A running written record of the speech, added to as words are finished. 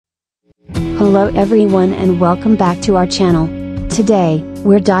Hello everyone and welcome back to our channel. Today,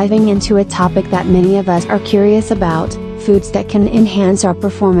 we're diving into a topic that many of us are curious about, foods that can enhance our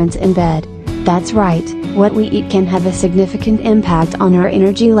performance in bed. That's right, what we eat can have a significant impact on our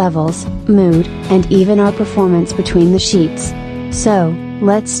energy levels, mood, and even our performance between the sheets. So,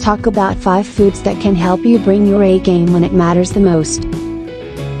 let's talk about 5 foods that can help you bring your A game when it matters the most.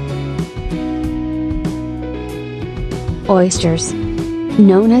 Oysters.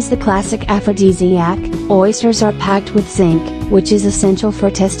 Known as the classic aphrodisiac, oysters are packed with zinc, which is essential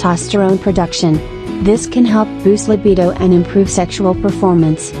for testosterone production. This can help boost libido and improve sexual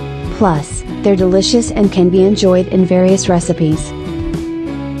performance. Plus, they're delicious and can be enjoyed in various recipes.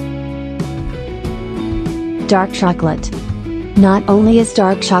 Dark chocolate. Not only is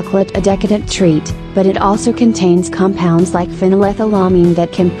dark chocolate a decadent treat, but it also contains compounds like phenylethylamine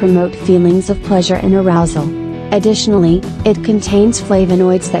that can promote feelings of pleasure and arousal. Additionally, it contains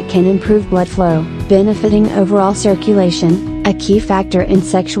flavonoids that can improve blood flow, benefiting overall circulation, a key factor in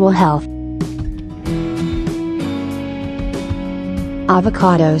sexual health.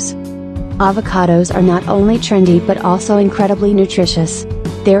 Avocados. Avocados are not only trendy but also incredibly nutritious.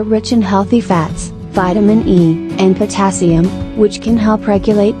 They're rich in healthy fats, vitamin E, and potassium, which can help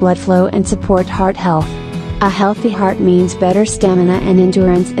regulate blood flow and support heart health. A healthy heart means better stamina and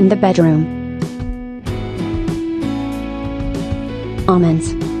endurance in the bedroom.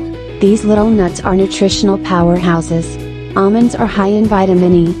 Almonds. These little nuts are nutritional powerhouses. Almonds are high in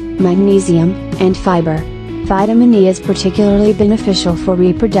vitamin E, magnesium, and fiber. Vitamin E is particularly beneficial for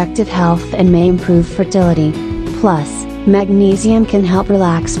reproductive health and may improve fertility. Plus, magnesium can help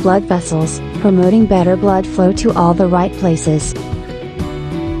relax blood vessels, promoting better blood flow to all the right places.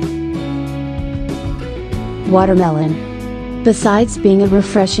 Watermelon. Besides being a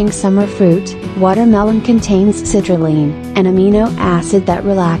refreshing summer fruit, watermelon contains citrulline, an amino acid that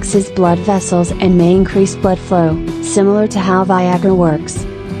relaxes blood vessels and may increase blood flow, similar to how Viagra works.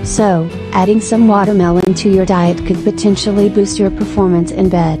 So, adding some watermelon to your diet could potentially boost your performance in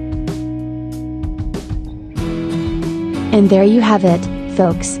bed. And there you have it,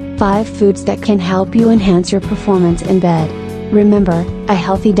 folks, 5 foods that can help you enhance your performance in bed. Remember, a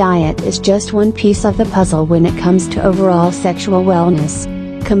healthy diet is just one piece of the puzzle when it comes to overall sexual wellness.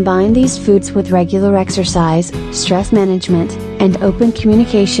 Combine these foods with regular exercise, stress management, and open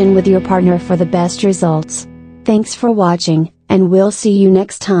communication with your partner for the best results. Thanks for watching, and we'll see you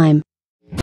next time.